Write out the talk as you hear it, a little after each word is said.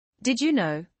Did you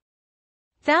know?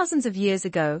 Thousands of years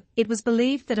ago, it was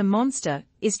believed that a monster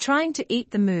is trying to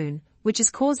eat the moon, which is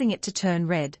causing it to turn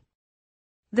red.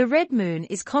 The red moon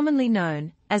is commonly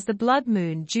known as the blood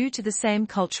moon due to the same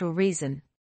cultural reason.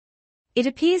 It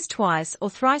appears twice or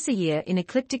thrice a year in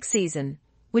ecliptic season,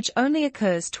 which only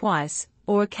occurs twice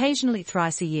or occasionally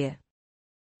thrice a year.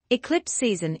 Eclipse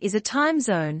season is a time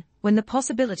zone when the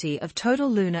possibility of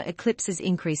total lunar eclipses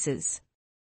increases.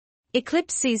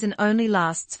 Eclipse season only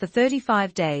lasts for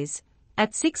 35 days,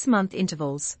 at 6-month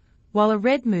intervals, while a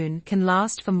red moon can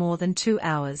last for more than 2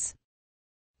 hours.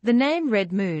 The name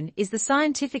red moon is the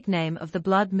scientific name of the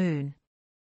blood moon.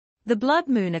 The blood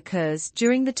moon occurs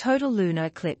during the total lunar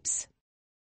eclipse.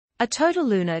 A total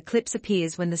lunar eclipse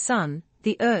appears when the sun,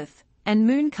 the earth, and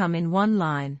moon come in one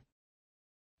line.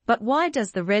 But why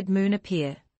does the red moon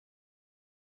appear?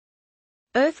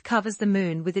 Earth covers the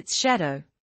moon with its shadow.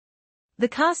 The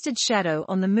casted shadow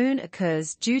on the moon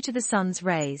occurs due to the sun's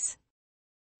rays.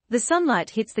 The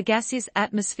sunlight hits the gaseous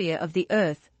atmosphere of the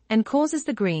earth and causes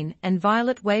the green and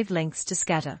violet wavelengths to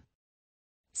scatter.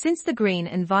 Since the green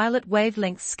and violet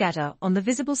wavelengths scatter on the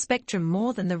visible spectrum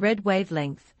more than the red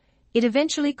wavelength, it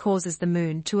eventually causes the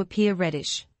moon to appear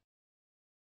reddish.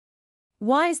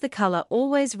 Why is the color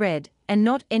always red and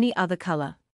not any other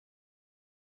color?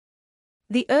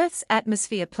 The Earth's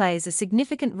atmosphere plays a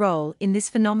significant role in this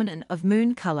phenomenon of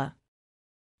moon color.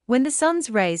 When the sun's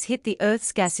rays hit the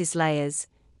Earth's gaseous layers,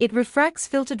 it refracts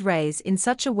filtered rays in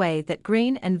such a way that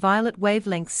green and violet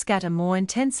wavelengths scatter more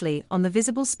intensely on the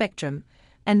visible spectrum,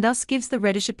 and thus gives the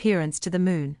reddish appearance to the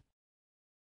moon.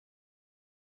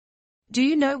 Do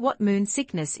you know what moon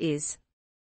sickness is?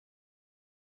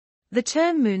 The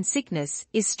term moon sickness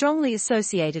is strongly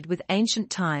associated with ancient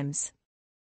times.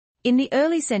 In the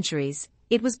early centuries,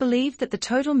 it was believed that the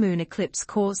total moon eclipse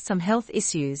caused some health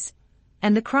issues,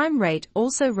 and the crime rate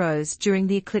also rose during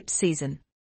the eclipse season.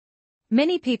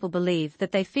 Many people believe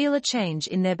that they feel a change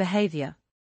in their behavior.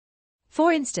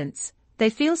 For instance, they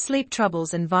feel sleep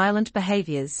troubles and violent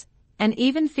behaviors, and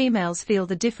even females feel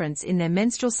the difference in their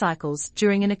menstrual cycles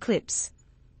during an eclipse,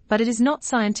 but it is not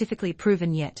scientifically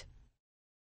proven yet.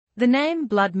 The name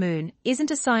blood moon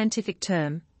isn't a scientific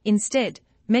term. Instead,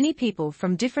 many people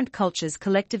from different cultures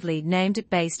collectively named it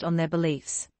based on their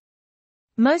beliefs.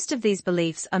 Most of these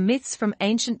beliefs are myths from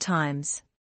ancient times.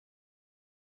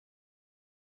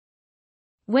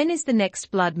 When is the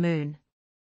next blood moon?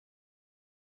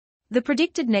 The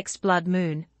predicted next blood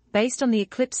moon, based on the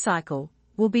eclipse cycle,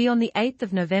 will be on the 8th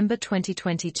of November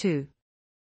 2022.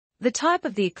 The type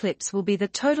of the eclipse will be the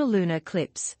total lunar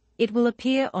eclipse. It will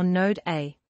appear on Node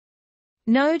A.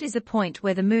 Node is a point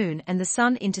where the moon and the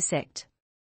sun intersect.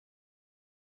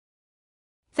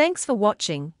 Thanks for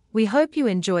watching. We hope you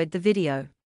enjoyed the video.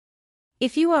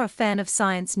 If you are a fan of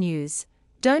science news,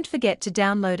 don't forget to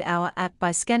download our app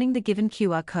by scanning the given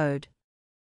QR code.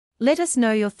 Let us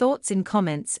know your thoughts in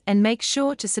comments and make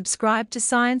sure to subscribe to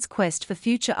Science Quest for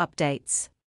future updates.